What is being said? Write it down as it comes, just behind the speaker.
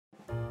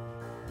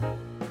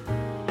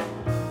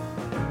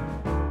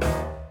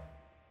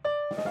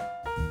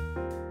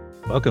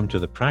Welcome to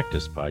the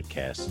Practice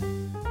Podcast,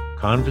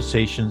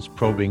 conversations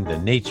probing the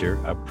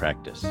nature of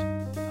practice.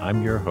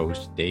 I'm your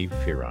host, Dave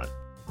Fearon.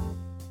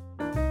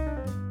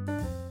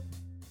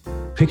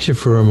 Picture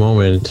for a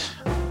moment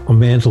a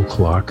mantle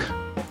clock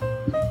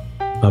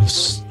of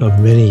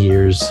many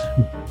years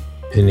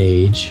in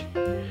age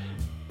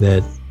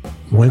that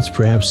once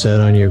perhaps sat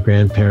on your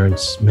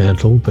grandparents'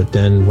 mantle, but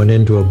then went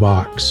into a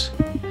box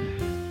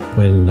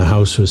when the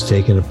house was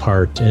taken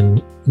apart,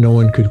 and no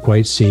one could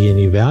quite see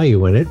any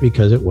value in it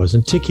because it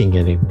wasn't ticking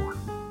anymore.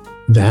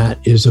 That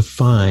is a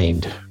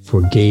find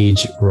for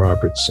Gage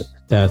Robertson.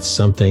 That's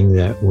something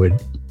that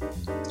would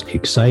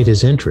excite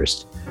his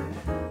interest.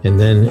 And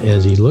then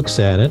as he looks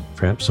at it,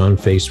 perhaps on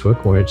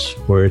Facebook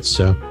where it's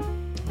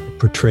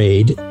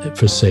portrayed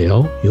for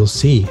sale, you'll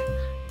see,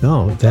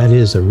 no, that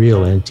is a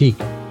real antique,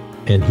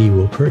 and he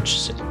will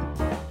purchase it.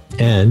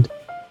 And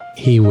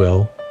he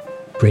will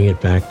bring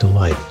it back to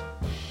life.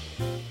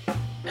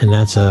 And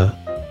that's a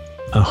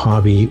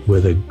hobby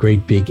with a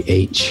great big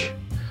H.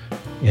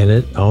 And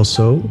it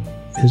also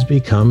has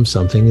become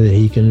something that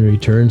he can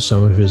return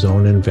some of his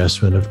own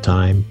investment of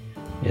time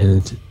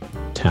and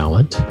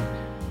talent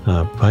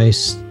by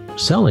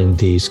selling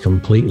these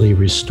completely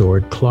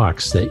restored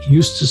clocks that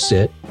used to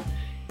sit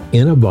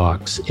in a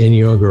box in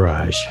your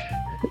garage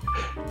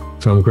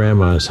from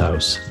grandma's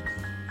house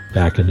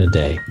back in the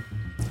day.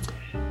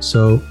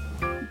 So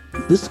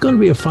this is going to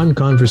be a fun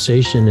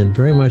conversation and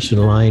very much in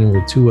line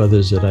with two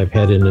others that I've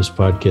had in this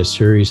podcast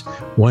series.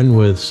 One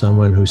with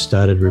someone who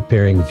started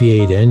repairing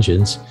V8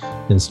 engines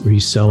and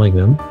reselling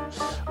them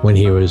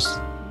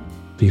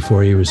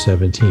before he was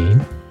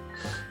 17.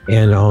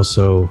 And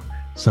also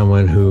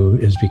someone who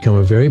has become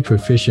a very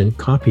proficient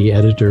copy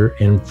editor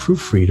and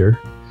proofreader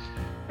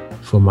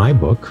for my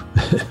book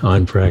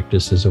on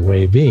practice as a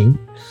way of being.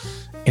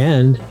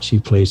 And she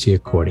plays the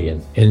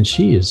accordion, and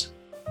she is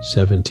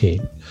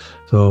 17.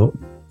 So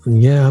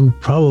yeah, I'm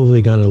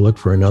probably going to look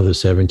for another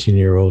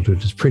 17-year-old,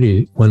 which is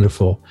pretty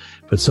wonderful.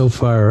 But so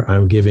far,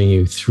 I'm giving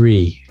you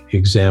three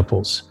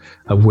examples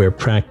of where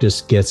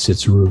practice gets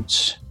its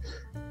roots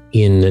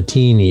in the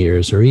teen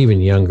years or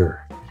even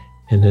younger,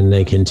 and then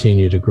they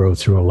continue to grow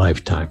through a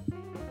lifetime.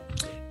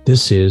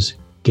 This is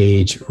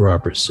Gage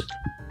Robertson.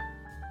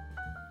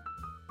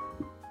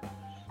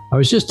 I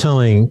was just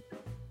telling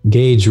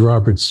Gage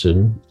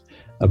Robertson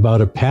about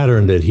a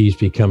pattern that he's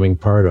becoming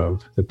part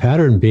of. The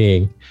pattern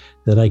being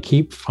that I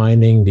keep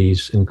finding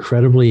these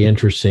incredibly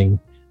interesting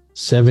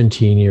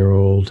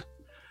 17-year-old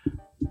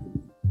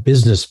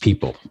business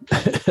people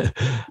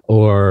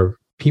or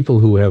people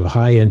who have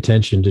high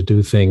intention to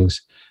do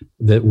things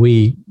that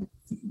we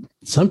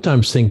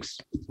sometimes think,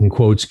 in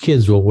quotes,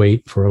 kids will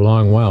wait for a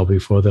long while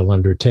before they'll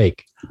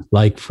undertake.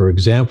 Like, for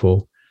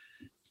example,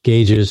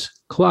 Gage's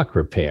clock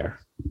repair.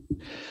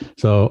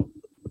 So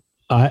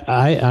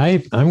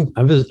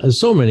there's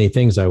so many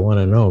things I want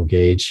to know,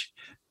 Gage,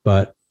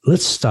 but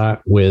let's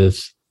start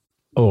with,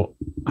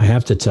 I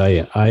have to tell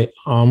you, I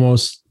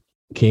almost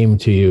came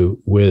to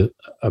you with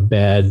a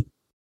bad,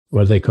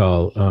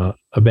 a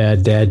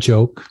bad dad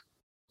joke.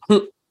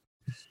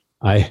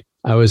 I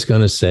was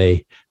going to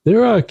say,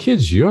 there are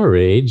kids your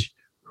age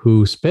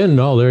who spend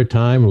all their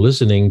time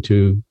listening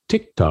to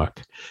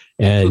TikTok,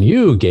 and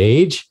you,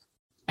 Gage,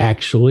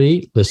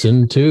 actually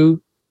listen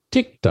to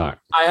TikTok.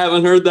 I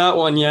haven't heard that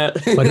one yet.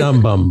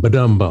 Ba-dum-bum,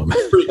 ba-dum-bum.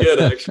 Pretty good,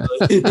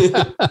 actually.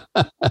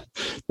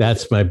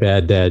 That's my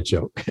bad dad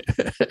joke.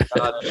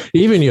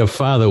 Even your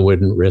father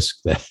wouldn't risk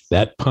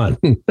that pun.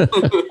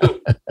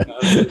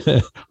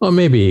 Or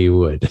maybe he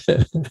would.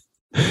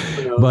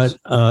 But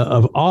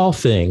of all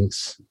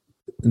things,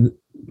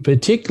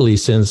 particularly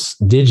since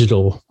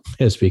digital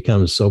has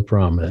become so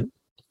prominent,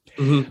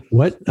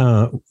 what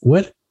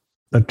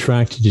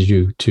attracted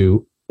you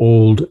to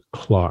old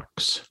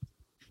clocks?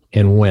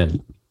 And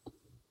when?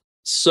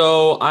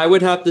 So I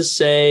would have to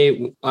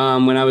say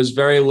when I was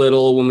very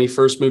little, when we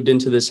first moved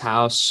into this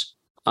house,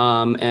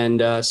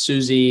 and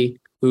Susie,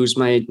 who's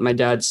my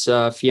dad's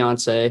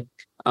fiance,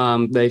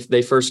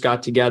 they first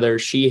got together.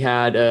 She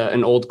had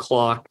an old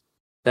clock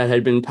that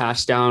had been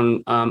passed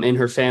down in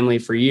her family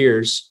for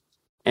years.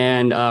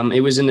 And it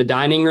was in the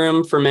dining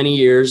room for many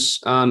years.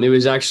 It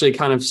was actually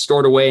kind of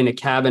stored away in a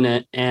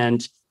cabinet,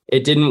 and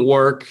it didn't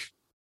work.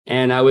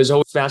 And I was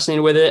always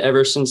fascinated with it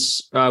ever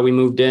since we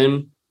moved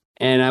in.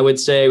 And I would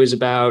say it was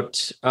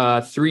about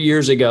 3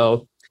 years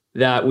ago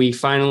that we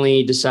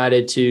finally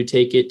decided to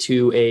take it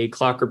to a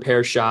clock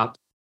repair shop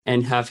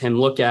and have him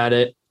look at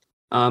it.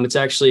 It's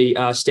actually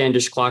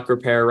Standish Clock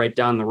Repair right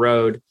down the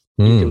road.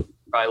 You can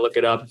probably look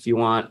it up if you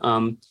want.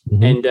 And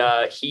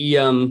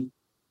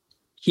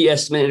he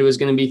estimated it was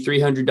going to be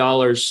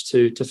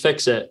 $300 to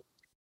fix it.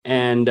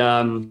 And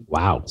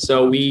wow.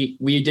 So we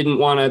didn't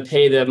want to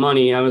pay the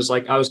money. I was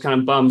kind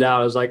of bummed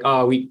out. I was like,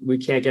 oh, we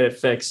can't get it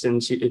fixed.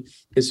 And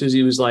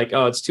Susie was like,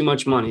 oh, it's too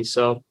much money.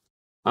 So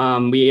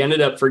we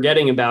ended up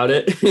forgetting about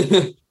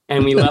it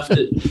and we left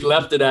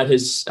it at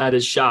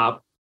his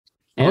shop.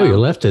 And, you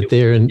left it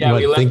there and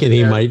thinking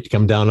he might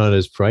come down on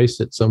his price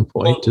at some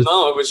point. Well,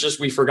 no, it was just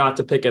we forgot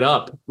to pick it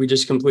up. We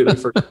just completely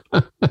forgot.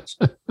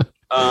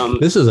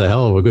 This is a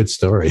hell of a good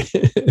story.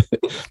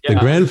 The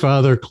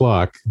grandfather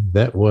clock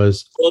that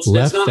was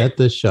left at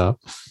the shop.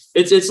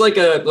 It's like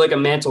a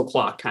mantle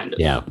clock kind of.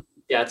 Yeah.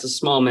 Yeah, it's a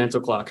small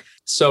mantle clock.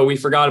 So we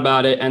forgot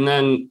about it. And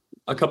then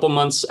a couple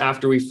months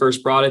after we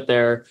first brought it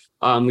there,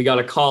 we got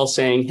a call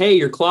saying, "Hey,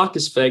 your clock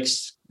is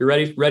fixed. You're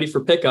ready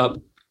for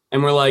pickup."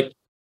 And we're like,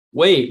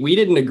 "Wait, we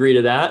didn't agree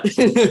to that."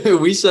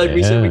 we said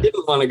we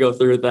didn't want to go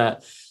through with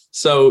that.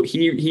 So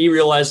he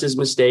realized his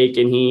mistake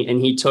and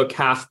he took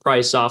half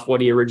price off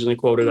what he originally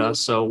quoted us.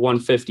 So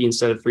 150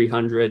 instead of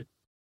 300.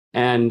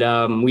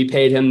 And we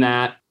paid him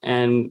that,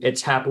 and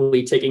it's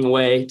happily ticking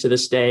away to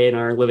this day in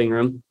our living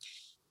room.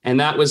 And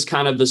that was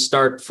kind of the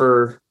start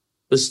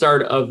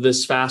of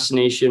this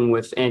fascination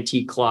with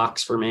antique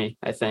clocks for me,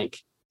 I think.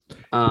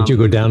 Did you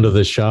go down to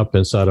the shop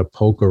and sort of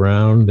poke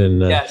around in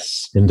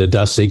the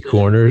dusty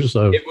corners?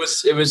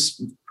 It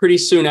was pretty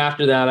soon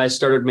after that I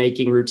started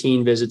making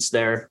routine visits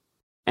there,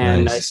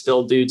 and nice. I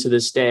still do to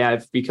this day.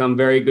 I've become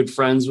very good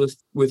friends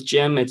with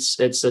Jim. It's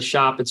a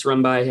shop. It's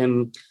run by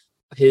him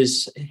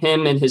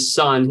and his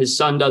son. His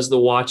son does the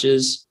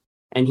watches,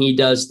 and he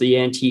does the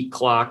antique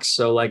clocks.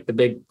 So like the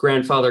big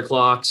grandfather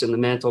clocks and the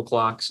mantle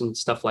clocks and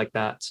stuff like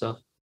that. So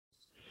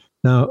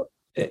now.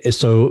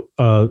 So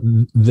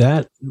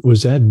that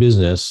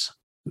business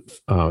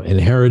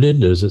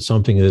inherited? Is it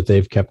something that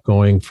they've kept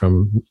going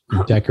from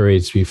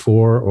decades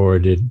before, or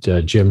did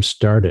Jim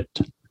start it?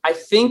 I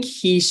think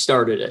he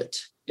started it,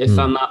 if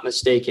I'm not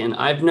mistaken.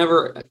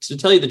 To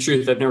tell you the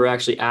truth, I've never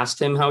actually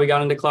asked him how he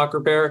got into clock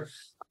repair.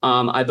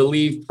 I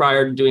believe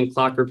prior to doing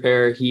clock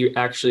repair, he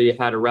actually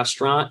had a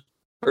restaurant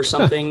or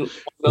something along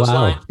those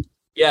lines.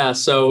 Yeah,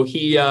 so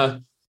he's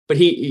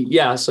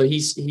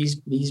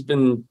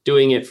been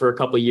doing it for a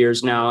couple of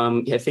years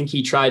now. I think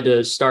he tried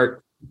to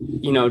start,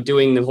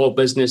 doing the whole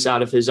business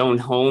out of his own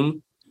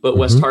home, but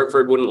West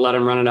Hartford wouldn't let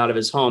him run it out of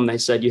his home. They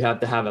said you have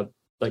to have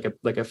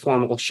a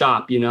formal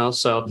shop,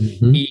 So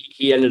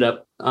he ended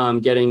up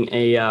getting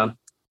a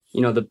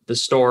the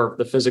store,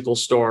 the physical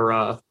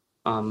store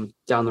down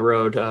the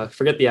road.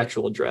 Forget the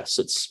actual address.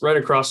 It's right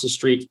across the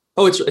street.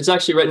 Oh, it's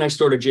actually right next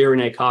door to J.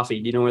 Renee Coffee.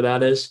 Do you know where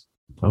that is?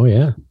 Oh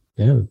yeah,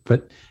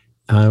 but.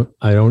 I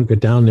don't get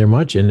down there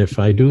much, and if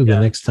I do, the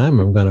next time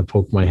I'm going to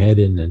poke my head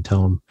in and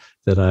tell them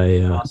that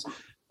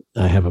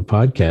I have a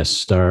podcast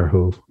star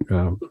who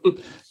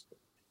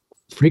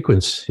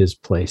frequents his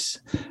place.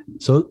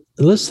 So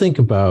let's think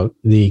about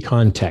the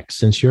context.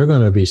 Since you're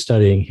going to be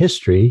studying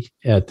history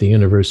at the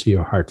University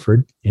of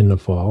Hartford in the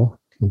fall,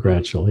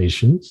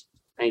 congratulations.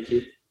 Thank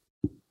you.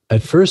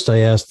 At first, I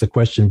asked the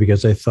question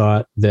because I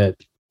thought that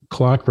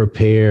clock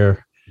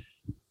repair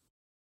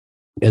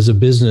as a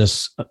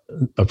business,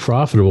 a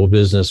profitable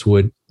business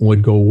would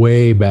go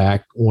way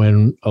back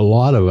when a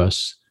lot of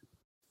us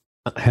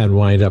had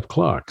wind-up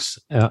clocks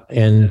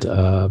and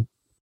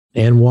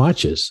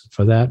watches,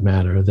 for that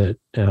matter, that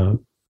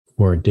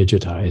weren't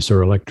digitized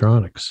or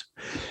electronics,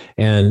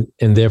 and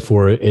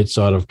therefore it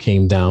sort of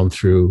came down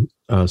through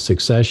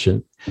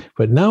succession.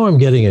 But now I'm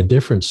getting a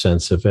different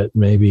sense of it.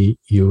 Maybe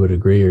you would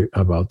agree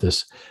about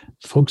this.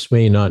 Folks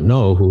may not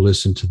know who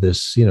listen to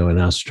this, in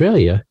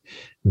Australia,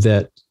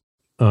 that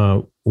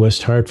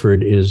West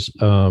Hartford is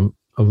a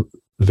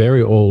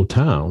very old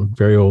town,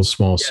 very old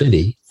small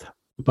city,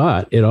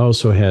 but it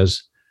also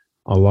has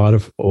a lot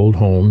of old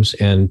homes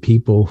and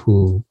people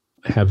who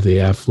have the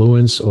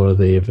affluence or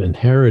they've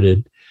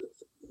inherited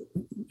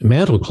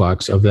mantle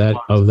clocks of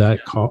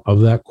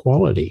that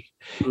quality.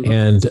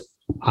 And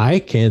I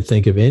can't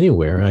think of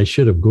anywhere, I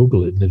should have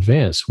Googled it in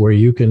advance, where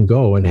you can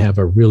go and have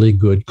a really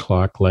good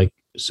clock like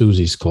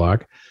Susie's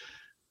clock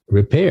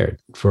repaired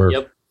for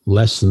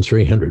less than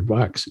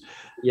 $300.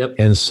 Yep.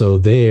 And so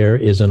there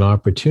is an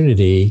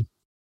opportunity.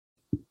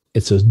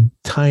 It's a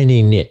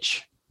tiny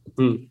niche.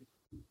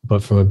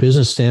 But from a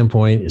business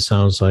standpoint, it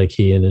sounds like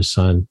he and his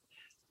son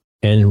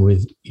and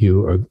with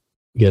you are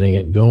getting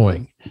it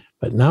going.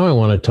 But now I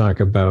want to talk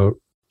about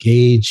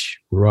Gage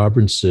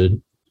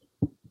Robertson.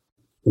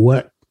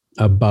 What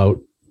about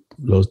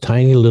those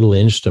tiny little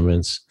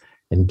instruments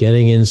and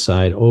getting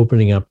inside,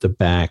 opening up the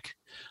back?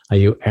 Are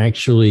you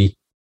actually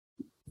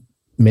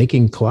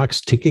making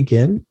clocks tick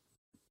again?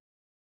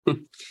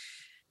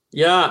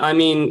 Yeah, I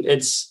mean,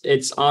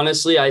 it's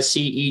honestly, I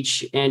see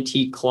each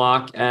antique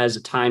clock as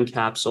a time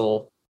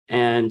capsule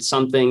and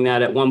something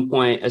that at one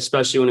point,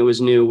 especially when it was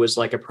new, was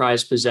like a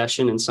prized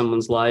possession in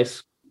someone's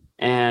life.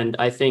 And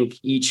I think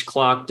each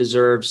clock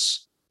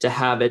deserves to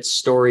have its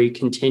story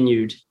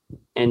continued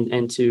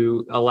and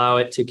to allow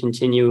it to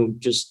continue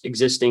just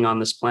existing on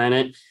this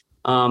planet.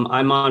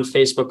 I'm on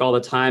Facebook all the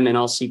time, and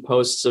I'll see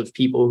posts of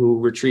people who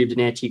retrieved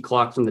an antique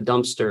clock from the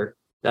dumpster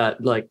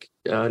that like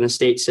an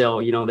estate sale,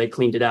 they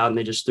cleaned it out and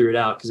they just threw it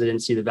out because they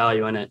didn't see the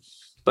value in it.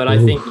 But I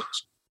think,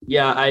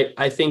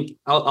 I think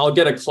I'll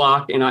get a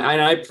clock, and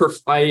I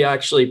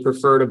actually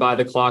prefer to buy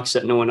the clocks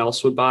that no one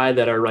else would buy,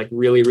 that are like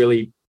really,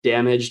 really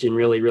damaged and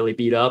really, really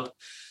beat up.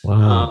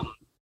 Wow.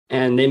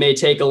 And they may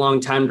take a long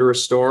time to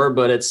restore,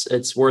 but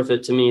it's worth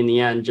it to me in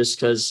the end, just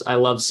because I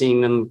love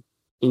seeing them,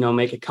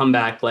 make a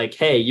comeback. Like,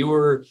 hey, you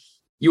were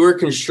you were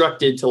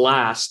constructed to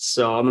last.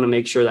 So I'm going to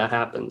make sure that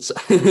happens.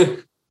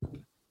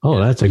 Oh,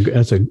 that's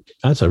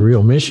a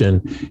real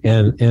mission,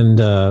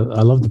 and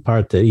I love the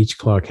part that each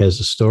clock has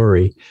a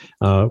story.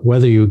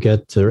 Whether you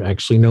get to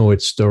actually know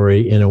its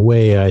story in a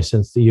way, I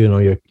sense that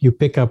you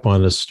pick up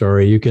on the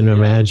story. You can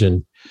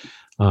imagine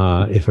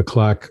if a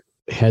clock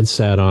had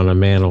sat on a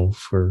mantle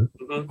for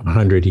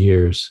 100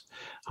 years,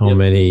 how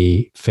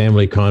many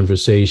family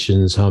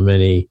conversations, how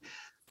many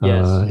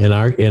in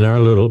our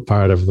little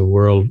part of the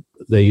world,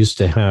 they used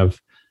to have.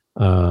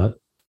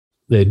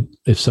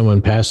 If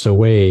someone passed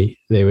away,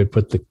 they would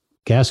put the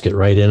casket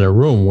right in a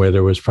room where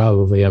there was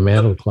probably a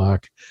mantle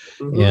clock,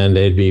 and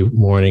they'd be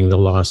mourning the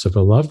loss of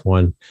a loved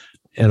one.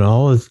 And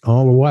all the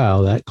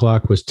while, that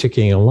clock was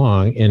ticking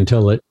along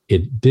until it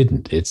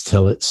didn't. It's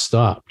till it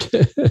stopped.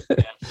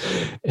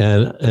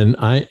 and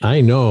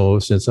I know,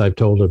 since I've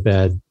told a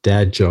bad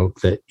dad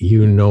joke, that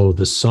you know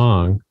the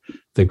song,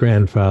 "The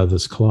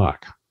Grandfather's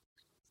Clock."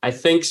 I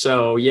think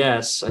so.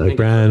 Yes. The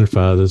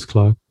grandfather's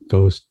clock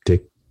goes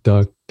tick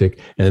tock tick,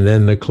 and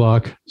then the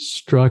clock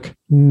struck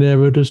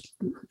never to,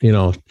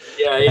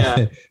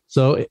 Yeah.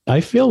 So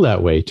I feel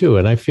that way too,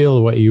 and I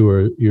feel what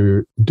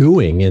you're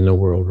doing in the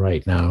world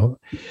right now.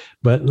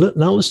 But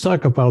now let's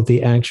talk about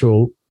the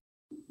actual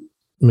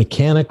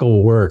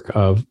mechanical work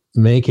of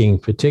making,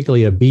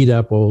 particularly a beat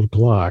up old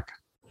clock,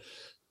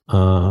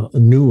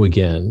 new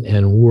again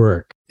and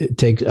work.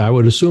 I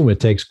would assume it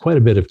takes quite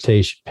a bit of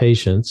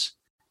patience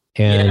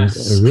and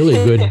a really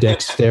good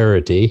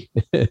dexterity.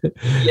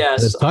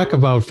 Yes. Let's talk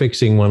about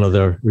fixing one of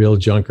the real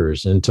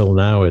junkers. Until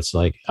now, it's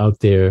like out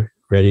there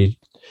ready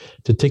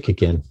to tick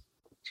again.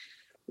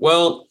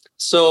 Well,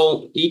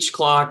 so each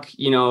clock,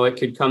 it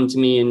could come to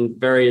me in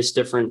various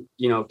different,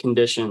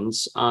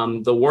 conditions.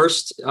 The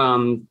worst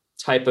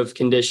type of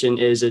condition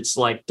is it's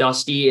like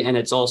dusty and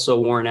it's also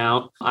worn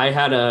out. I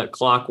had a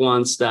clock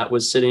once that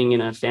was sitting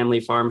in a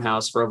family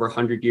farmhouse for over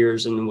 100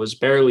 years and was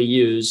barely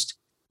used.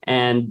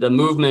 And the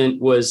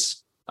movement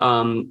was,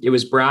 it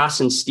was brass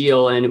and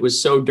steel, and it was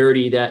so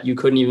dirty that you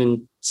couldn't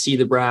even see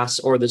the brass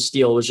or the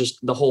steel. It was just,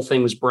 the whole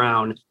thing was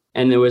brown.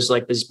 And there was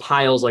like these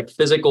piles, like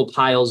physical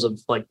piles of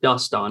like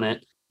dust on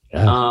it.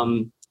 Yeah.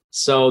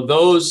 So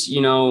those,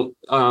 you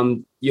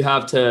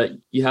have to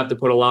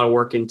put a lot of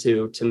work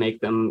into to make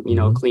them,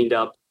 cleaned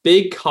up.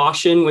 Big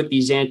caution with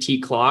these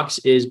antique clocks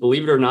is,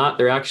 believe it or not,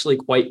 they're actually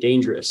quite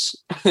dangerous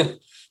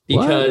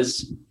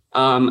because,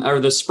 or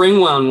the spring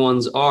wound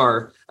ones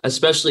are,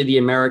 especially the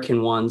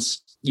American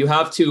ones. You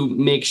have to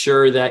make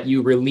sure that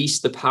you release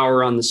the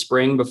power on the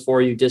spring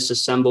before you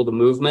disassemble the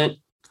movement.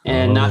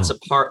 And that's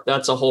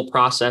a whole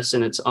process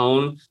in its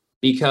own,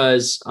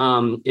 because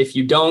if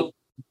you don't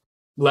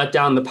let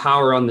down the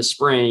power on the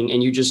spring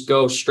and you just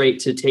go straight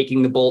to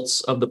taking the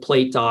bolts of the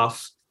plate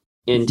off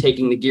and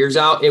taking the gears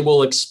out, it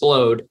will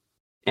explode.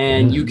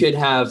 And you could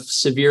have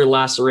severe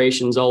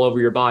lacerations all over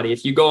your body.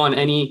 If you go on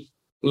any,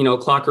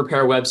 clock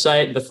repair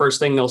website, the first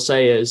thing they'll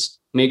say is,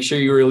 make sure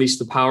you release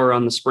the power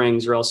on the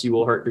springs or else you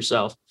will hurt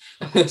yourself.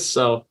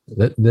 So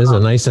there's a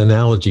nice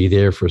analogy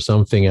there for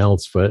something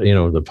else, but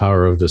the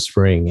power of the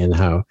spring and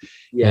how,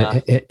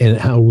 and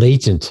how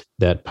latent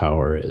that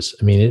power is.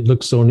 I mean, it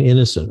looks so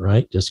innocent,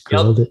 right? Just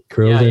curled in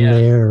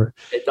there.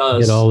 It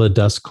does. Get all the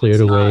dust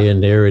cleared away,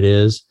 and there it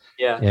is.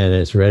 Yeah. And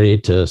it's ready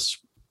to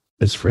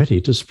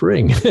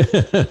spring.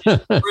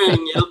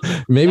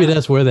 Maybe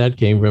that's where that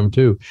came from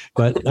too.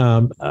 But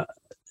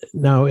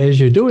now, as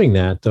you're doing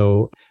that,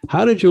 though,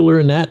 how did you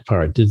learn that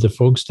part? Did the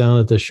folks down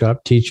at the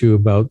shop teach you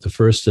about the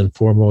first and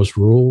foremost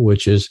rule,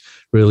 which is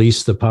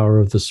release the power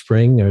of the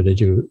spring, or did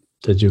you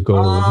go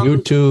to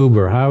YouTube,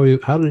 or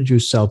how did you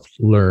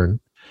self-learn?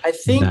 I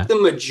think the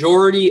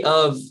majority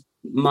of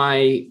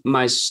my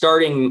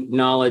starting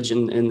knowledge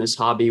in this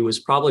hobby was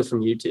probably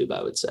from YouTube,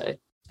 I would say.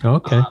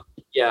 Okay.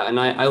 And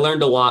I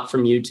learned a lot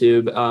from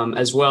YouTube,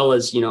 as well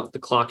as, the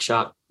clock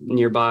shop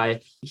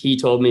nearby. He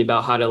told me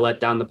about how to let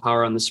down the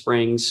power on the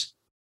springs.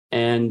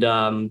 And,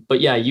 but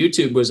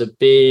YouTube was a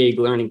big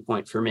learning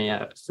point for me,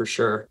 for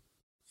sure.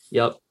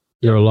 Yep.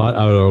 There are a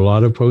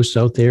lot of posts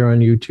out there on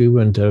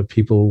YouTube, and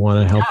people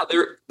want to help.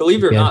 Yeah,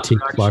 believe it or not, antique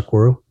clock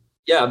world.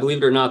 Yeah,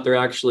 believe it or not, there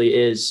actually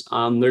is.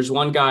 There's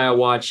one guy I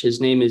watch.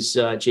 His name is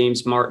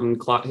James Martin.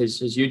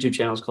 His YouTube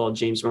channel is called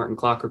James Martin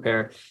Clock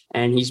Repair,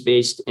 and he's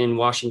based in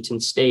Washington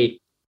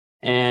State.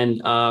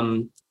 And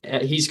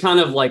he's kind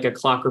of like a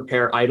clock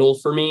repair idol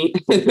for me,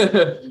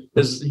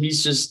 because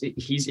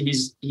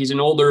he's an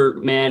older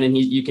man, and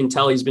you can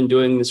tell he's been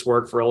doing this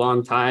work for a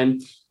long time.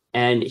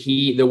 And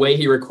the way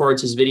he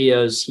records his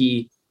videos,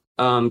 he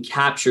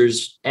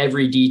captures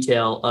every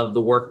detail of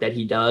the work that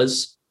he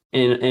does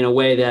in a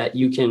way that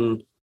you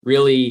can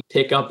really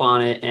pick up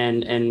on it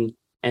and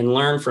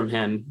learn from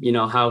him,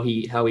 how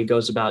he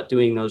goes about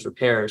doing those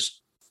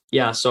repairs.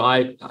 Yeah. So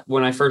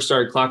when I first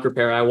started clock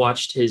repair, I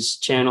watched his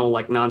channel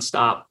like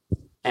nonstop.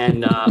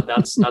 And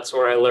that's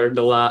where I learned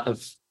a lot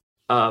of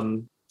how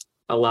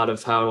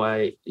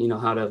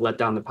how to let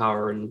down the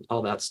power and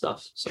all that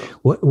stuff. So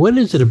what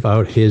is it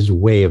about his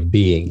way of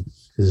being?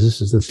 Because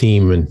this is the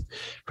theme, and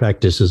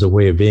practice as a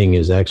way of being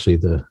is actually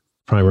the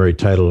primary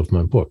title of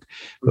my book.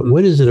 But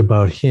what is it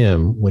about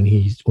him when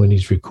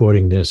he's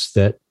recording this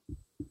that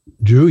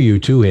drew you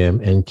to him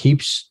and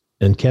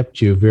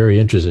kept you very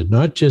interested,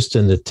 not just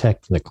in the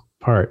technical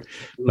part,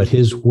 but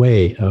his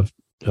way of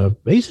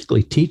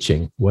basically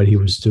teaching what he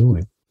was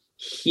doing?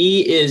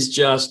 He is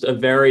just a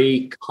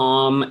very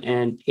calm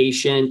and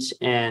patient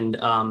and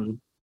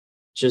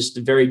just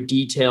a very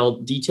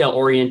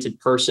detail-oriented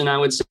person, I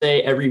would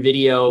say. Every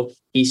video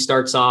he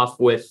starts off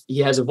with, he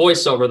has a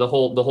voiceover the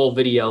whole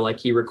video, like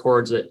he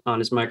records it on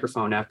his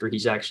microphone after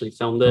he's actually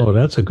filmed it. Oh,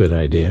 that's a good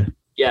idea.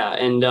 Yeah,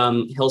 and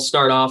he'll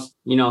start off,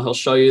 he'll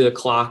show you the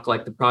clock,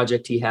 like the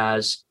project he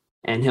has,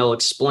 and he'll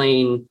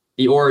explain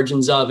the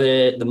origins of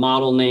it, the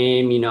model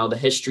name, the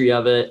history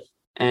of it.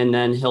 And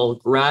then he'll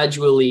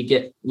gradually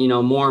get,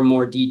 more and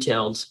more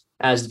detailed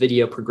as the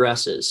video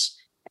progresses.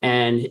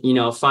 And,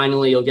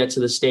 finally you'll get to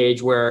the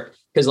stage where,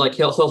 because like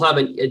he'll have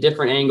a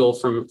different angle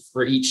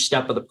for each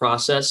step of the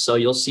process. So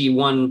you'll see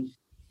one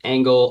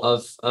angle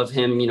of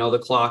him, the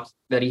clock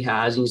that he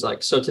has. And he's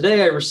like, so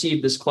today I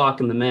received this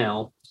clock in the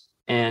mail,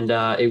 and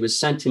it was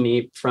sent to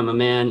me from a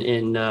man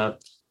in,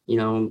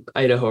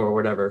 Idaho or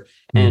whatever.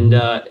 Mm-hmm.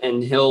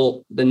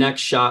 And the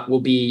next shot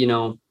will be,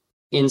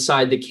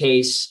 inside the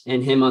case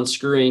and him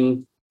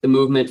unscrewing the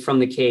movement from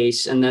the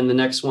case. And then the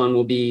next one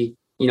will be,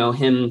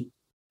 him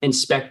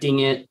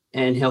inspecting it,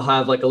 and he'll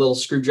have like a little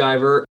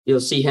screwdriver.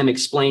 You'll see him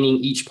explaining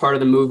each part of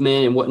the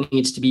movement and what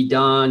needs to be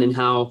done, and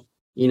how,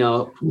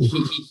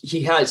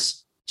 he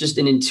has just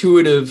an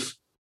intuitive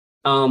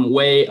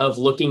way of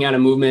looking at a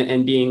movement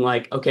and being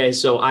like, okay,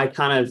 so I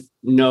kind of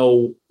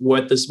know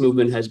what this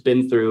movement has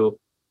been through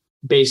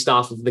based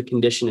off of the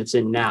condition it's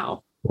in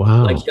now.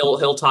 Wow. Like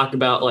he'll talk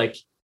about like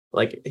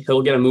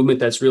he'll get a movement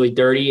that's really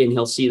dirty, and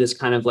he'll see this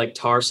kind of like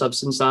tar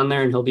substance on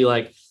there, and he'll be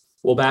like,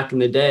 well, back in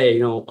the day,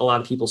 a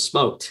lot of people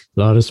smoked. A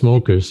lot of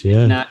smokers,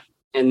 yeah.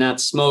 And that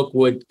smoke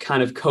would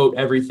kind of coat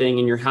everything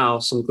in your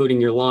house,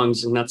 including your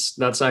lungs. And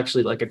that's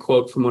actually like a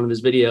quote from one of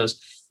his videos.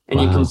 And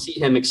wow. You can see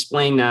him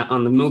explain that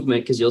on the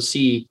movement, because you'll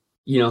see,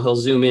 he'll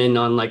zoom in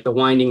on like the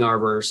winding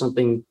arbor or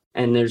something,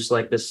 and there's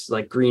like this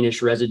like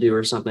greenish residue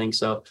or something.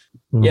 So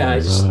yeah,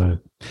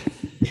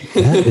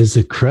 that is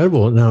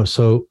incredible. Now,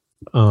 so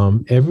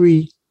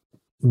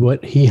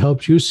what he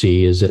helped you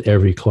see is that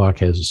every clock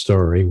has a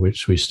story,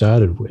 which we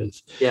started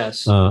with.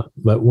 Yes.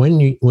 But when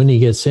he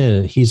gets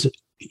in,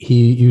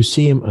 you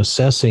see him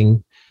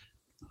assessing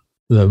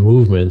the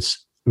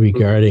movements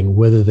regarding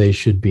whether they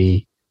should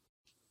be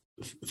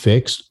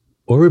fixed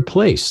or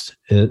replaced.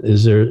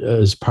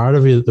 Is part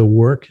of the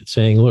work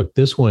saying, look,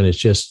 this one is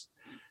just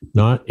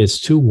it's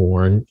too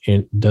worn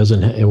and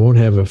it won't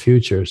have a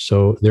future.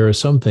 So there are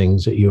some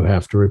things that you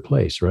have to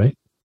replace, right?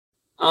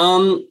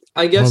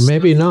 I guess, or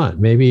maybe not.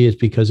 Maybe it's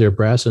because they're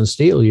brass and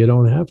steel. You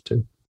don't have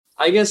to.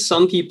 I guess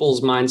some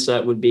people's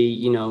mindset would be,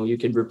 you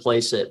could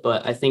replace it,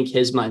 but I think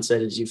his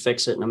mindset is you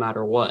fix it no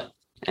matter what,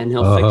 and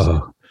he'll fix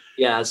it.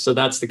 Yeah. So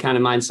that's the kind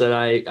of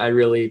mindset I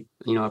really,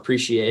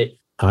 appreciate.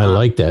 I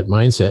like that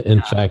mindset.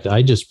 In fact,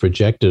 I just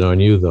projected on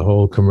you the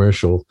whole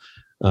commercial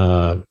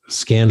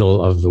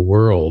scandal of the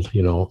world.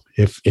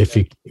 If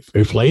you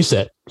replace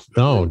it,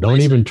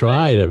 don't even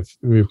try to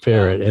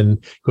repair it. And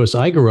of course,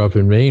 I grew up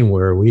in Maine,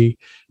 where we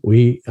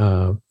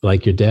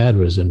like your dad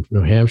was in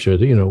New Hampshire.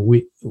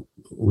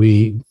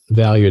 We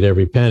valued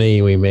every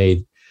penny. We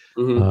made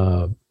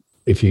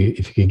if you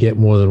could get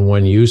more than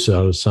one use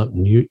out of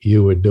something,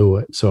 you would do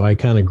it. So I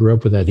kind of grew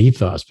up with that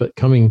ethos. But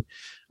coming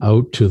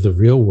out to the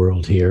real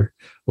world here,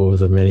 over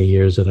the many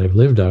years that I've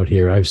lived out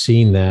here, I've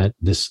seen that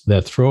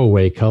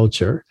throwaway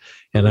culture,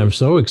 and I'm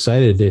so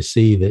excited to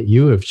see that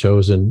you have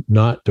chosen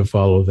not to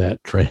follow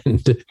that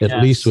trend,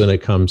 at least when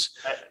it comes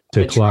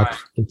to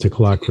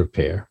clock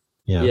repair.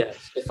 Yeah.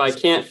 Yes. If I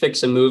can't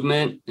fix a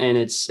movement and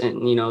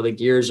the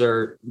gears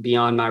are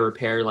beyond my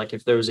repair, like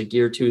if there was a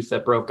gear tooth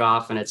that broke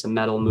off and it's a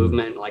metal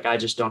movement, like I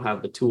just don't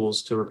have the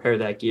tools to repair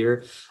that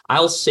gear,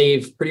 I'll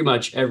save pretty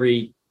much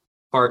every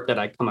part that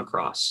I come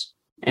across,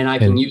 and I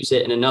can use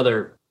it in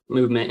another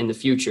movement in the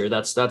future.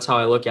 That's how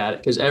I look at it,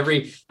 because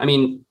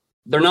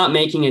they're not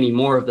making any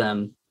more of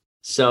them.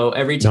 So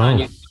every time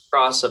you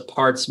cross a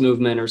parts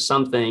movement or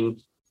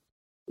something,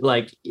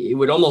 like it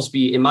would almost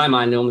be, in my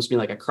mind,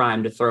 like a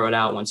crime to throw it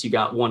out once you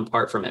got one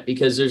part from it,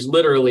 because there's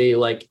literally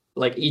like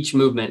each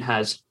movement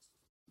has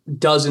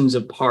dozens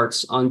of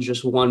parts on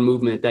just one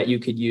movement that you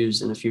could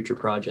use in a future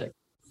project.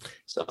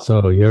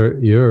 So you're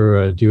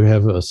do you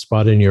have a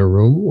spot in your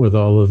room with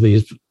all of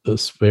these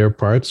spare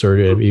parts, or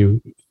have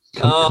you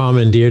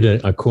commandeered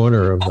a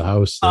corner of the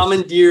house?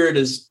 Commandeered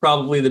is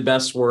probably the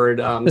best word.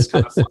 It's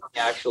kind of funny,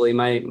 actually.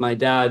 My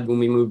dad, when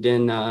we moved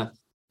in,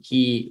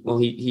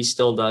 he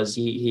still does.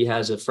 He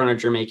has a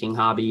furniture making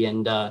hobby,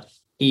 and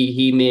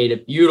he made a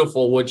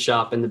beautiful wood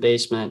shop in the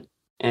basement,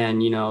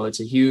 and it's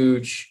a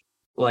huge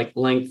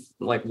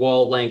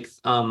wall length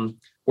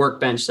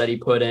workbench that he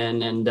put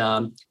in, and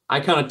I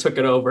kind of took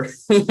it over.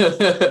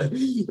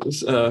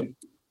 So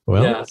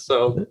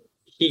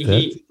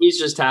he's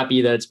just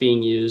happy that it's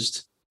being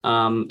used.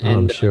 And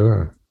I'm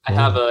sure. I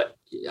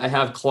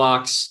have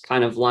clocks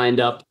kind of lined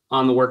up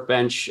on the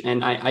workbench,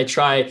 and I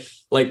try,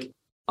 like,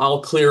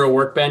 I'll clear a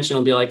workbench and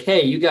I'll be like,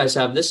 hey, you guys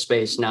have this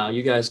space now.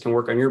 You guys can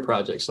work on your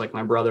projects, like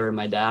my brother and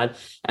my dad.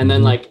 And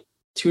then like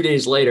 2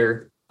 days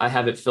later, I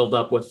have it filled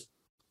up with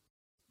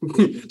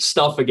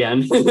stuff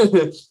again.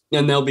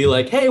 And they'll be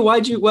like, hey,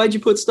 why'd you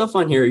put stuff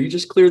on here? You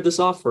just cleared this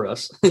off for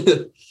us.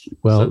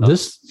 Well,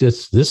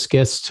 this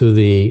gets to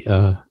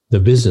the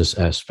business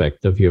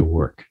aspect of your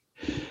work,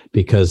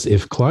 because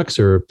if clocks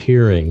are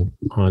appearing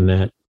on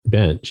that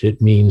bench,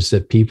 it means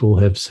that people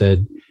have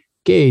said,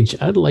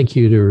 Gage, I'd like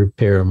you to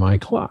repair my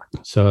clock.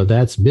 So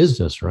that's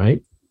business,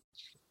 right?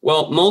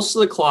 Well, most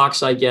of the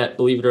clocks I get,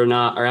 believe it or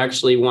not, are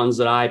actually ones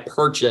that I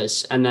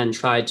purchase and then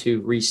try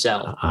to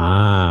resell.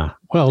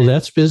 Well,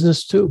 that's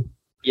business too.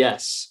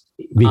 Yes.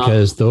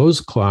 Because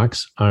those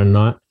clocks are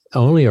not,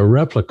 only a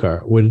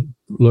replica would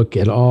look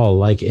at all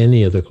like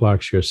any of the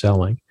clocks you're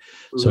selling.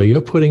 So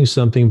you're putting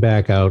something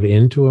back out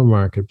into a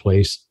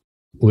marketplace,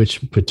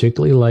 which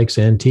particularly likes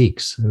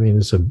antiques. I mean,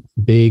 it's a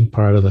big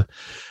part of the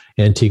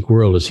antique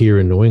world is here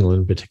in New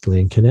England,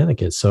 particularly in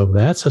Connecticut. So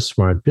that's a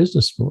smart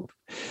business move.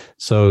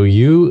 So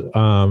you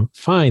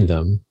find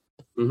them,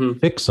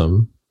 fix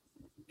them,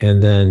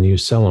 and then you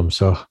sell them.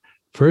 So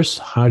first,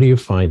 how do you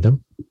find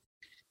them?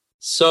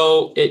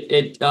 So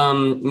it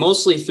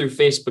mostly through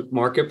Facebook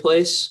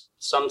Marketplace.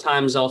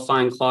 Sometimes I'll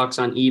find clocks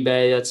on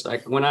eBay. That's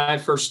like when I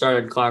first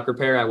started clock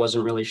repair, I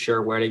wasn't really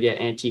sure where to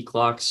get antique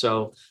clocks.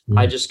 So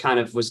I just kind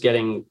of was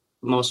getting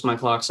most of my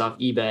clocks off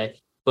eBay.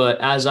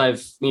 But as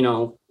I've,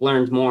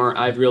 learned more,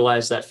 I've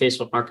realized that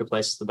Facebook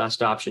Marketplace is the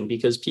best option,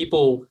 because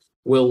people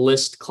will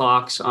list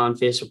clocks on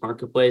Facebook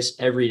Marketplace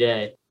every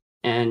day.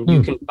 And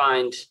you can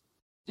find,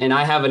 and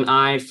I have an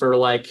eye for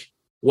like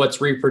what's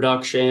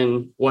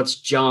reproduction, what's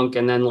junk,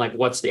 and then like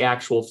what's the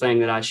actual thing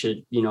that I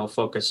should,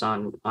 focus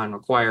on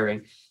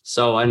acquiring.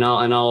 So, and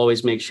I'll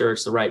always make sure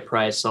it's the right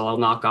price. So I'll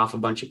knock off a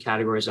bunch of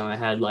categories on my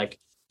head. Like,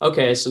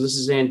 okay, so this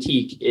is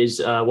antique.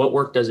 What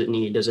work does it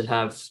need? Does it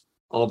have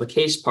all the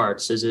case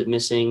parts? Is it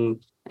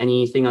missing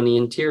anything on the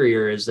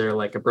interior? Is there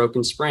like a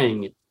broken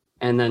spring?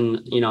 And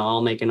then,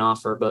 I'll make an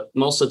offer, but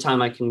most of the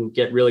time I can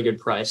get really good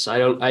price.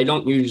 I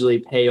don't usually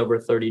pay over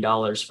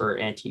 $30 for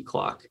antique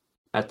clock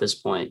at this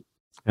point.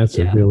 That's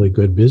a really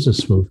good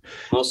business move.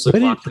 Most of the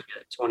clocks I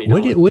get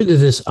 $20. Where did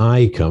this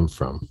eye come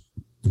from?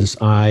 This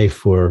eye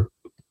for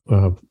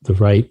the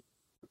right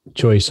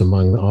choice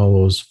among all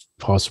those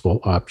possible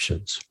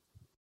options?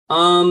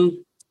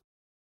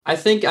 I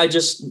think I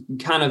just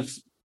kind of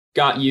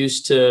got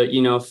used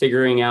to,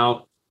 figuring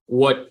out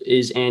what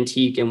is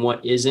antique and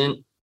what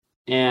isn't.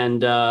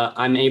 And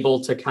I'm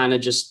able to kind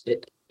of just,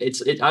 I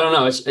don't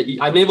know,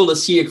 I'm able to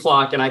see a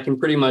clock and I can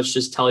pretty much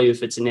just tell you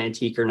if it's an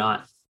antique or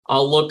not.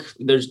 I'll look,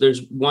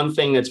 there's one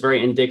thing that's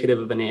very indicative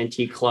of an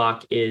antique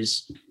clock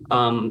is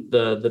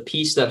the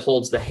piece that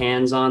holds the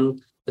hands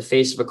on the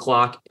face of a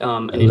clock. A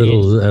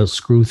little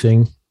screw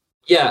thing.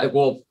 Yeah,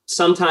 well,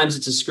 sometimes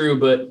it's a screw,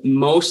 but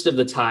most of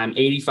the time,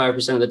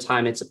 85% of the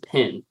time, it's a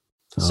pin.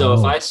 So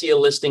if I see a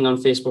listing on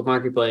Facebook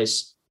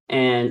Marketplace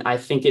and I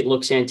think it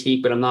looks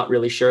antique, but I'm not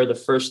really sure, the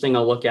first thing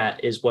I'll look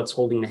at is what's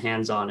holding the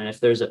hands on. And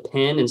if there's a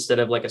pin instead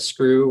of like a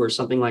screw or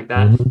something like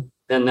that,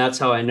 then that's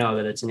how I know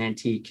that it's an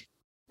antique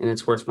and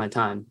it's worth my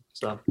time.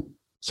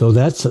 So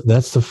that's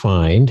the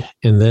find.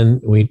 And then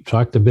we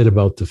talked a bit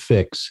about the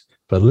fix,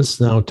 but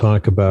let's now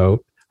talk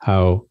about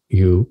how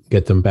you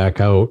get them back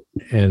out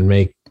and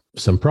make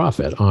some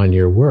profit on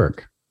your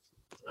work.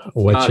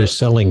 What's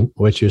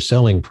your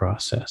selling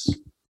process?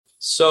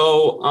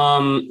 So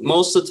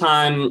most of the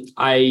time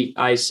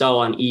I sell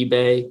on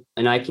eBay,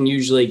 and I can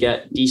usually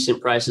get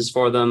decent prices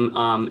for them.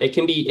 It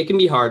can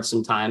be hard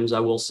sometimes, I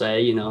will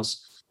say,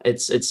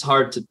 it's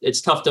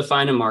tough to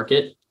find a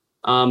market.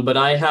 But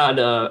I had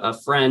a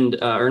friend,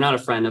 or not a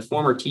friend, a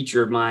former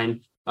teacher of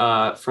mine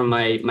from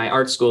my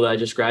art school that I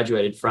just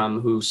graduated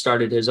from, who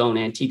started his own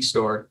antique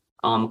store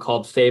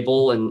called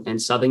Fable and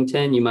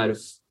Southington.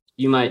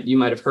 You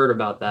might have heard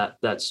about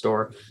that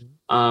store.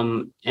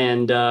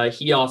 And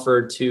he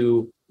offered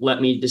to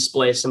let me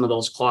display some of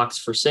those clocks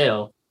for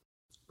sale.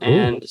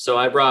 And so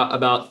I brought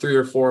about 3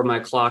 or 4 of my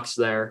clocks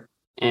there,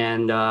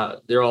 and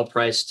they're all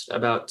priced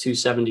about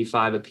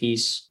 $275 a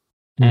piece.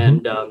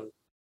 And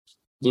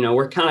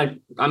we're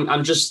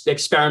I'm just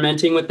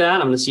experimenting with that.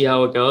 I'm going to see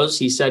how it goes.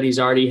 He said he's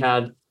already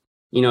had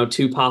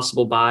 2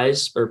 possible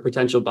buys or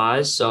potential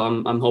buys, so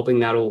I'm hoping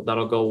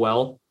that'll go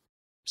well.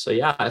 So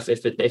yeah,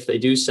 if they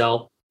do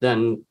sell,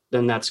 then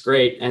that's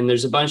great. And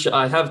there's a bunch of,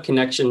 I have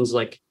connections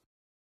like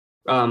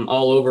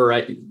all over,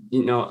 right?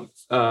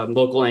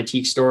 Local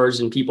antique stores,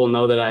 and people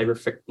know that I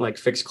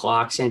fix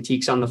clocks.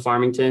 Antiques on the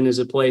Farmington is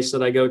a place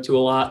that I go to a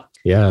lot.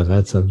 Yeah,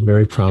 that's a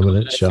very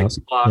prominent shop. Fix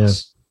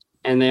clocks,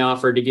 and they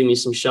offered to give me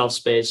some shelf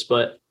space,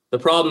 but the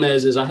problem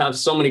is I have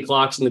so many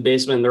clocks in the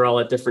basement, and they're all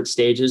at different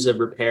stages of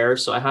repair.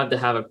 So I have to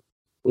have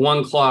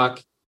one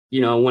clock,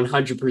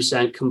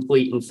 100%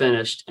 complete and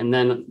finished, and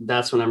then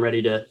that's when I'm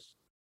ready to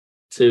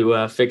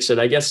fix it.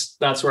 I guess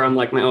that's where I'm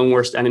like my own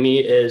worst enemy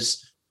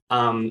is,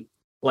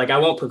 like I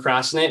won't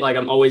procrastinate. Like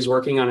I'm always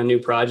working on a new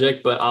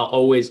project, but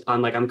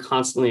I'm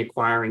constantly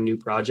acquiring new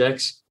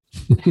projects.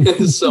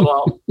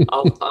 So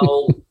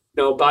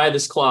I'll buy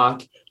this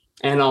clock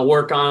and I'll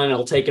work on it.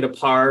 I'll take it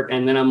apart,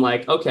 and then I'm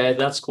like, okay,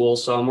 that's cool.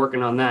 So I'm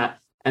working on that,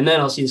 and then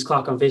I'll see this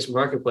clock on Facebook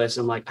Marketplace,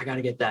 and I'm like, I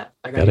gotta get that.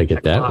 I gotta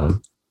get that clock.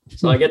 one.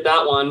 So I get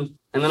that one,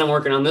 and then I'm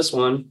working on this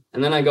one,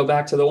 and then I go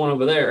back to the one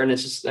over there, and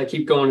it's just I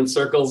keep going in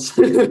circles.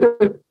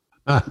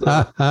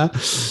 Now,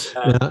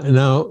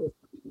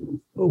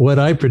 what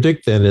I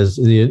predict then is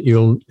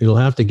you'll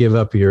have to give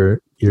up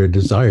your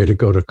desire to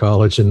go to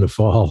college in the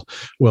fall.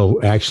 Well,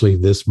 actually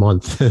this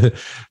month,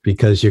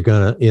 because you're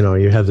gonna,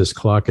 you have this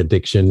clock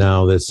addiction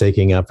now that's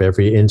taking up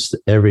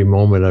every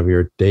moment of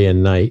your day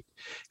and night.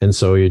 And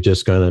so you're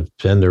just gonna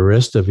spend the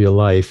rest of your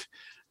life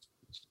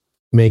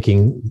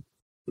fixing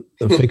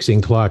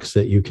clocks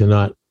that you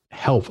cannot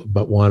help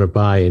but want to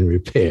buy and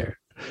repair.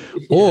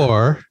 Yeah.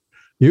 Or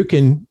you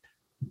can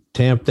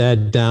tamp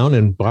that down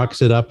and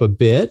box it up a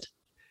bit.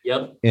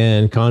 Yep.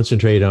 And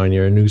concentrate on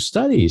your new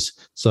studies.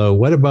 So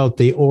what about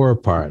the or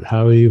part?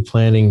 How are you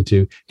planning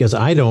to, because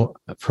I know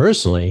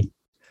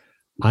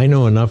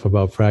enough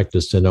about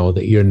practice to know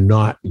that you're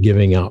not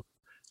giving up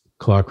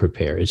clock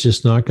repair. It's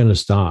just not going to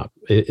stop.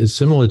 It's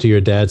similar to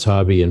your dad's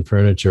hobby in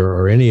furniture,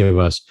 or any of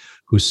us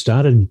who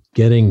started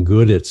getting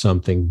good at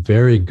something,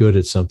 very good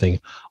at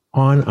something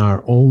on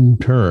our own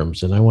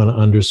terms. And I want to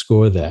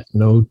underscore that.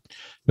 No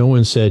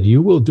one said,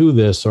 you will do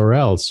this or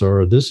else,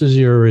 or this is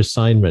your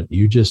assignment.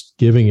 You just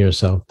giving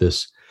yourself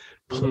this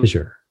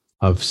pleasure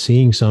of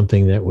seeing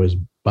something that was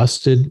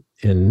busted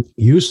and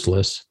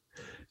useless,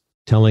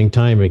 telling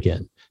time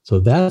again. So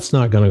that's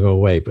not going to go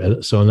away.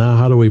 But so now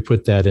how do we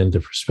put that into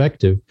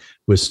perspective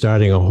with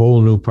starting a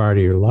whole new part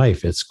of your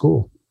life at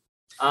school?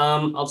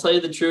 I'll tell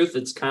you the truth.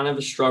 It's kind of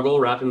a struggle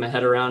wrapping my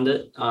head around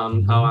it.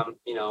 How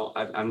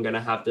I'm going to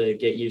have to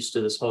get used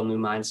to this whole new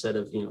mindset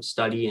of,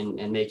 study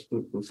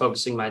and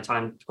focusing my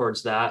time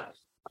towards that.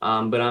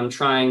 But I'm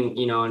trying,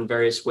 in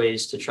various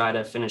ways to try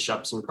to finish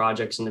up some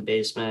projects in the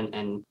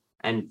basement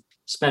and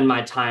spend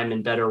my time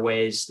in better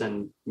ways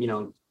than,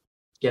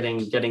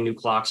 getting new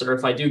clocks. Or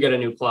if I do get a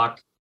new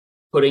clock,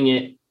 putting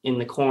it in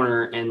the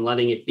corner and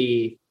letting it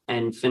be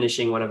and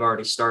finishing what I've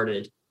already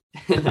started.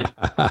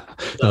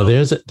 Now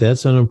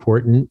that's an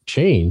important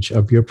change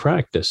of your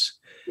practice.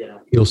 Yeah.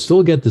 You'll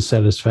still get the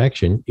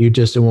satisfaction. It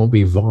won't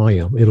be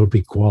volume. It'll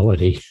be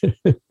quality.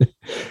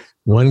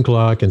 One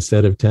clock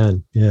instead of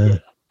 10. Yeah.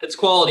 It's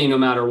quality no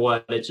matter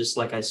what. It's just,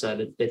 like I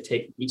said, it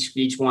take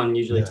each one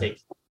usually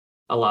takes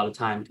a lot of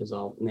time, because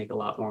I'll make a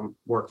lot more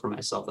work for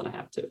myself than I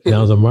have to.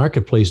 Now the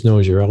marketplace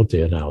knows you're out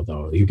there now,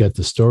 though. You got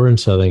the store in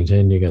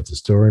Southington, you got the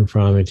store in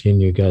Farmington,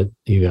 you got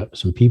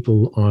some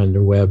people on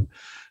the web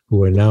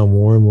who are now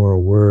more and more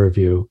aware of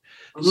you.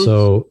 Mm-hmm.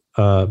 So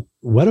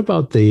what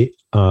about the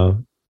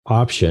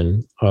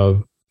option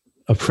of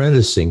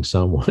apprenticing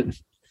someone?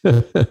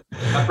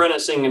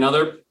 Apprenticing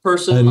another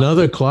person?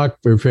 Another clock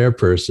repair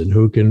person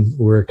who can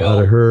work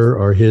out of her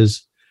or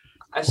his.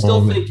 I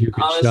still think you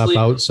could honestly, shop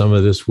out some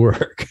of this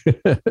work.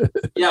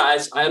 Yeah, I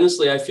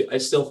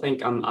still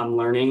think I'm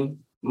learning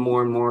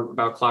more and more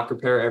about clock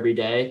repair every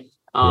day.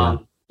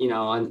 And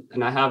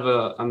I have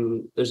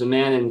there's a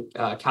man in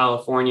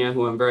California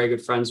who I'm very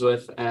good friends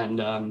with,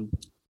 and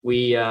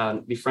we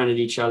befriended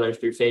each other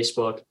through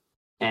Facebook,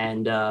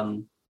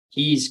 and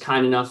he's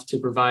kind enough to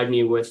provide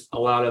me with a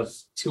lot of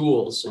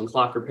tools and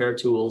clock repair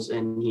tools,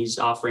 and he's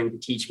offering to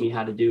teach me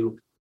how to do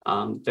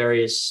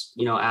various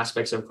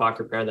aspects of clock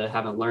repair that I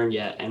haven't learned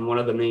yet, and one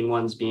of the main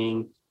ones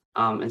being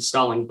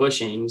installing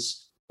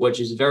bushings, which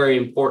is very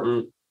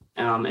important.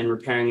 And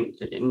repairing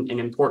an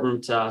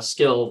important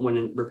skill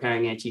when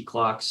repairing antique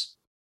clocks.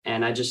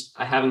 And I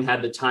haven't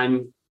had the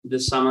time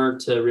this summer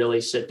to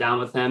really sit down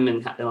with him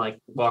and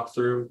walk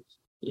through,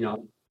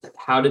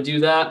 how to do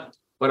that.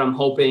 But I'm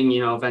hoping,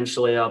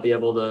 eventually I'll be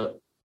able to,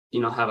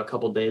 have a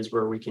couple of days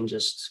where we can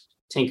just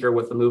tinker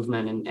with the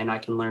movement and I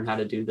can learn how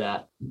to do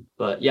that.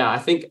 But yeah, I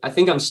think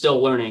I'm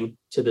still learning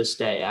to this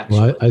day, actually.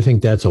 Well, I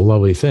think that's a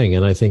lovely thing.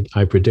 And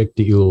I predict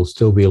that you'll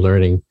still be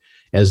learning,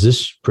 as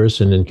this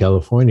person in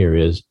California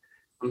is,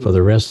 for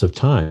the rest of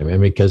time.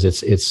 And because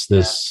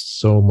there's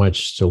so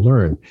much to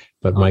learn.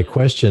 But my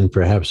question,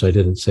 perhaps I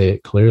didn't say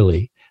it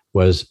clearly,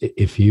 was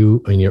if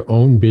you, in your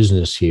own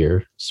business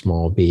here,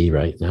 small b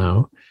right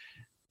now,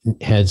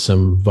 had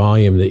some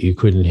volume that you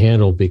couldn't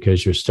handle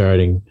because you're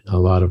starting a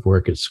lot of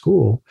work at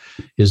school,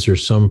 is there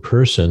some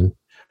person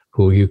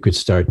who you could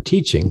start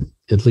teaching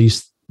at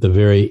least the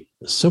very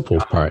simple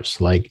parts,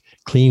 like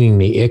cleaning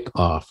the ick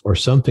off or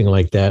something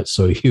like that,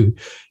 so you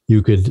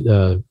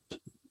could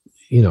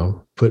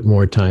put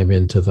more time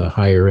into the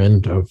higher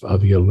end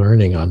of your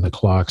learning on the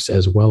clocks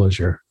as well as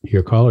your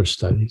college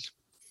studies?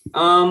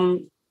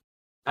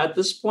 At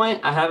this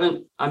point, I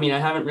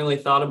haven't really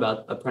thought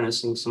about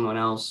apprenticing someone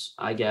else,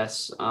 I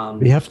guess.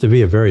 You have to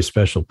be a very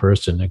special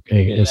person,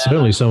 and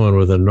certainly someone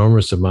with an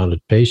enormous amount of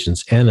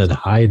patience and a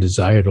high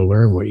desire to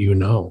learn what you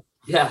know.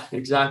 Yeah,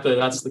 exactly.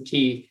 That's the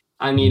key.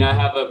 I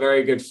have a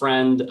very good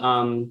friend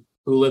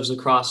who lives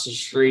across the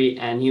street,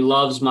 and he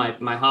loves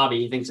my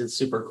hobby. He thinks it's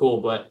super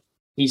cool, but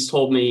he's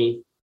told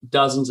me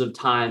dozens of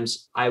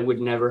times, I would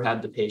never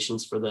have the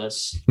patience for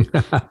this.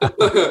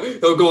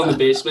 He'll go in the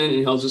basement and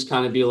he'll just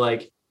kind of be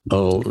like,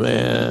 oh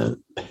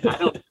man, I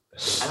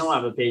don't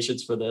have the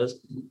patience for this.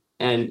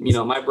 And,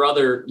 my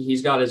brother,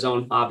 he's got his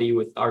own hobby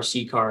with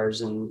RC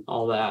cars and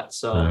all that.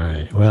 So, all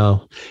right.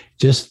 Well,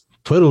 just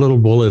put a little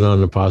bullet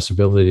on the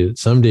possibility that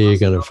someday you're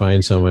going to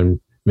find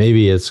someone,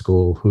 maybe at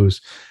school,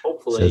 who's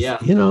hopefully,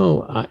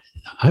 says,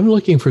 I'm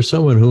looking for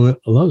someone who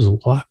loves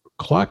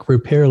clock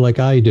repair like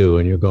I do.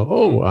 And you go,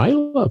 oh, I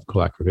love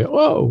clock repair.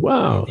 Oh,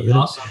 wow.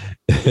 Awesome.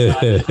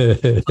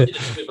 I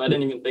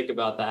didn't even think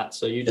about that.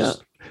 So you just.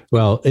 Yeah.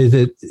 Well,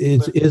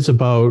 it's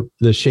about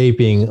the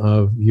shaping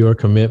of your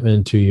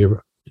commitment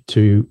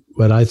to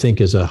what I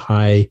think is a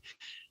high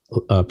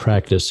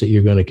practice that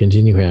you're going to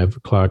continue to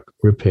have, clock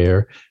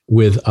repair,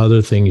 with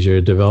other things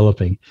you're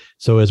developing.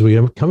 So as we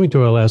are coming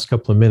to our last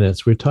couple of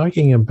minutes, we're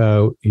talking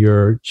about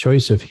your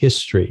choice of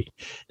history.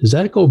 Does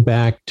that go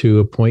back to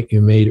a point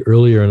you made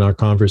earlier in our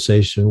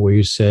conversation where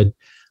you said,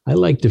 I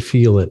like to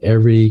feel that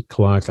every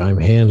clock I'm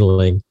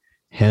handling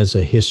has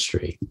a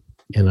history,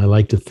 and I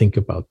like to think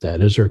about that.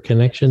 Is there a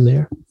connection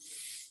there?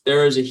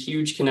 There is a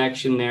huge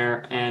connection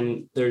there,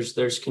 and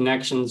there's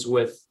connections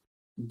with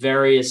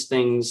various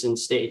things in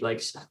state,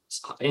 like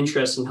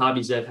interests and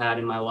hobbies I've had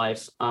in my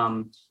life.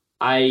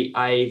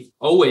 I've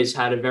always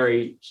had a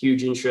very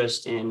huge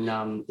interest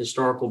in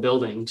historical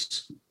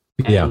buildings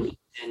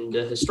and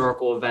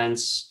historical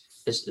events,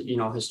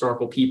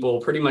 historical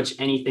people, pretty much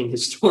anything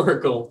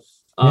historical,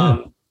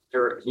 or,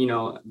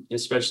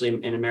 especially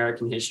in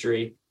American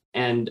history.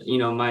 And,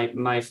 my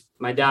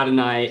dad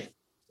and I,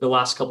 the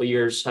last couple of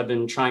years, have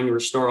been trying to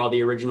restore all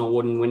the original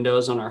wooden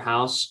windows on our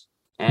house.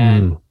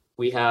 And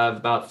we have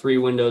about 3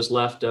 windows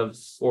left of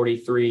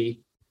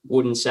 43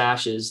 wooden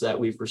sashes that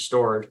we've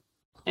restored.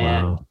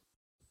 And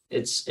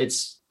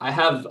I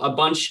have a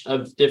bunch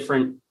of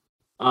different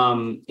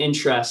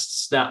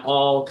interests that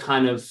all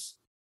kind of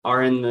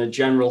are in the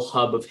general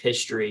hub of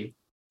history.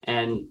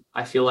 And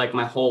I feel like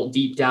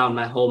deep down,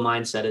 my whole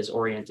mindset is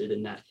oriented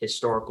in that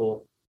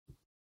historical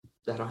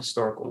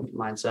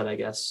mindset, I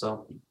guess.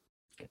 So.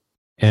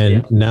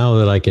 And now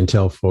that I can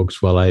tell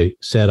folks, while I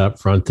said up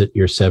front that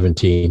you're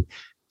 17,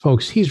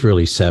 folks, he's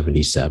really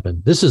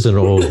 77. This is an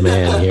old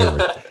man here.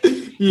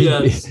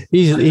 Yes.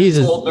 He's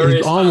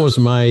almost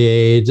my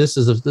age. This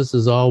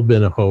has all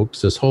been a hoax,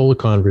 this whole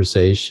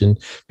conversation,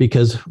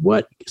 because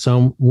what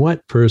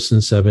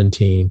person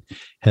 17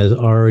 has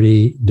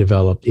already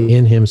developed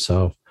in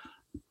himself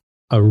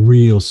a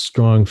real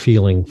strong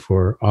feeling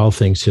for all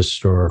things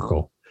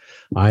historical.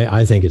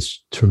 I think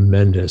it's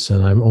tremendous,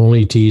 and I'm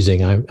only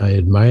teasing. I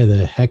admire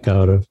the heck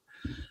out of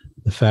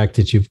the fact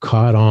that you've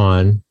caught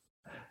on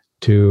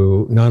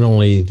to not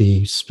only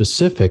the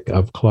specific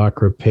of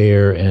clock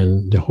repair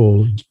and the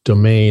whole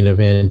domain of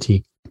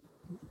antique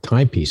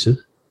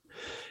timepieces,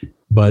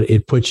 but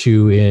it puts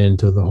you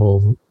into the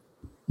whole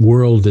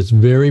world that's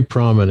very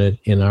prominent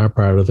in our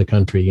part of the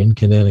country, in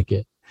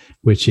Connecticut,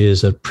 which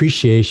is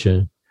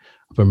appreciation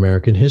of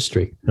American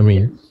history. I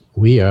mean,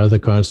 we are the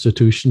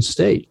Constitution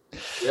state.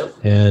 Yep.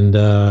 And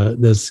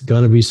there's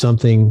going to be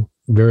something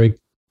very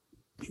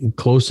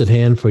close at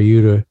hand for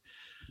you to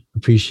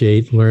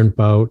appreciate, learn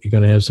about. You're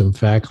going to have some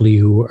faculty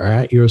who are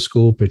at your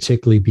school,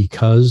 particularly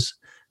because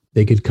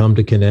they could come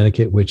to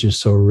Connecticut, which is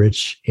so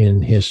rich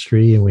in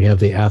history. And we have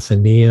the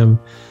Athenaeum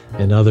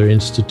and other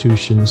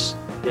institutions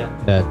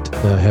that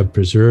have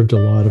preserved a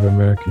lot of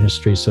American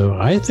history. So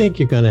I think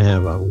you're going to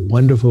have a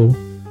wonderful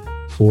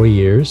 4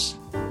 years.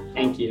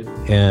 Thank you.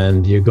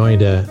 And you're going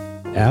to,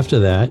 after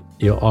that,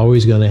 you're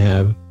always going to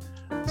have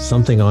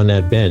something on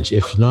that bench.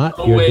 If not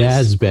your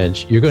dad's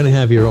bench, you're going to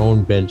have your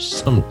own bench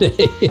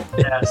someday.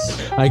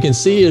 Yes. I can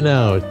see you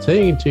now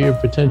saying to your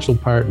potential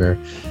partner,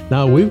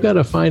 now we've got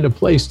to find a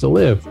place to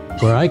live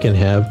where I can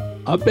have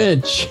a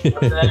bench. A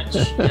bench.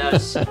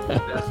 Yes,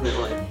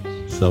 definitely.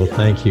 So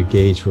thank you,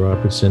 Gage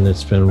Robertson.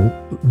 It's been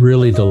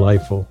really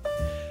delightful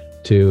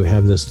to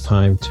have this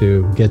time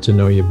to get to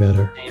know you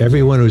better.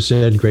 Everyone who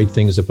said great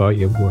things about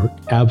you were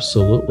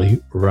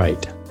absolutely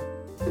right.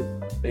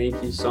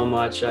 Thank you so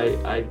much.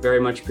 I very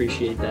much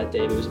appreciate that,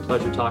 Dave. It was a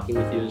pleasure talking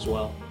with you as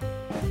well.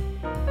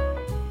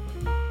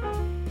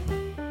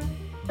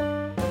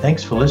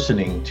 Thanks for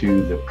listening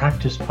to the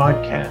Practice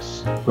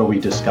Podcast, where we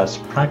discuss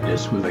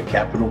practice with a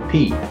capital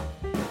P.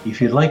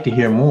 If you'd like to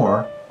hear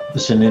more,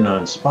 listen in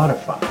on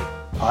Spotify,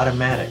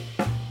 Automatic,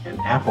 and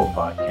Apple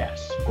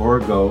Podcasts, or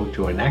go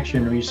to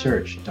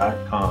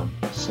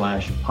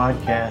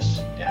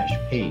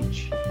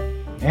enactionresearch.com/podcast-page.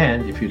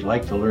 And if you'd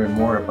like to learn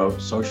more about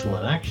social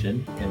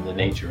inaction and the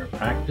nature of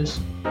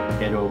practice,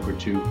 head over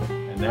to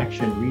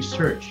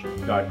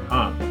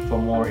enactionresearch.com for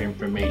more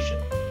information.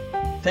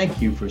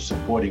 Thank you for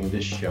supporting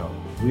this show.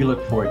 We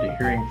look forward to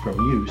hearing from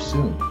you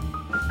soon.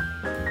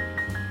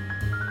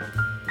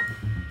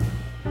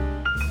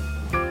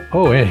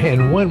 Oh,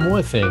 and one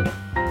more thing.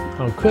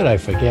 How could I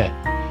forget?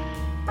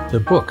 The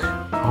book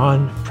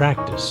On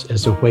Practice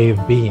as a Way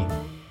of Being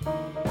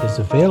is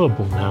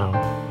available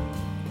now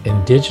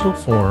in digital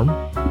form,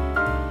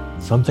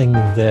 something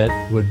that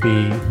would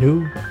be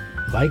new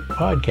like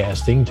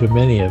podcasting to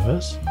many of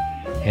us,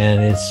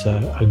 and it's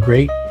a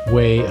great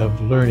way of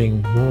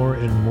learning more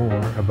and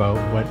more about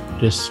what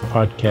this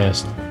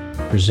podcast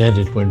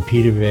presented when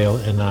Peter Vale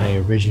and I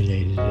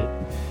originated it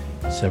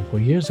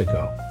several years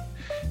ago.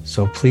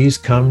 So please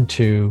come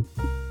to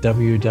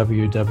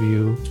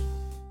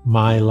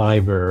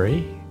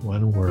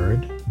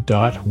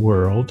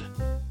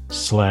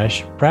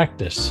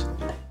www.mylibrary.world/practice,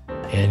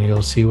 and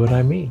you'll see what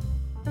I mean.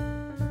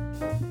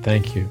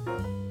 Thank you.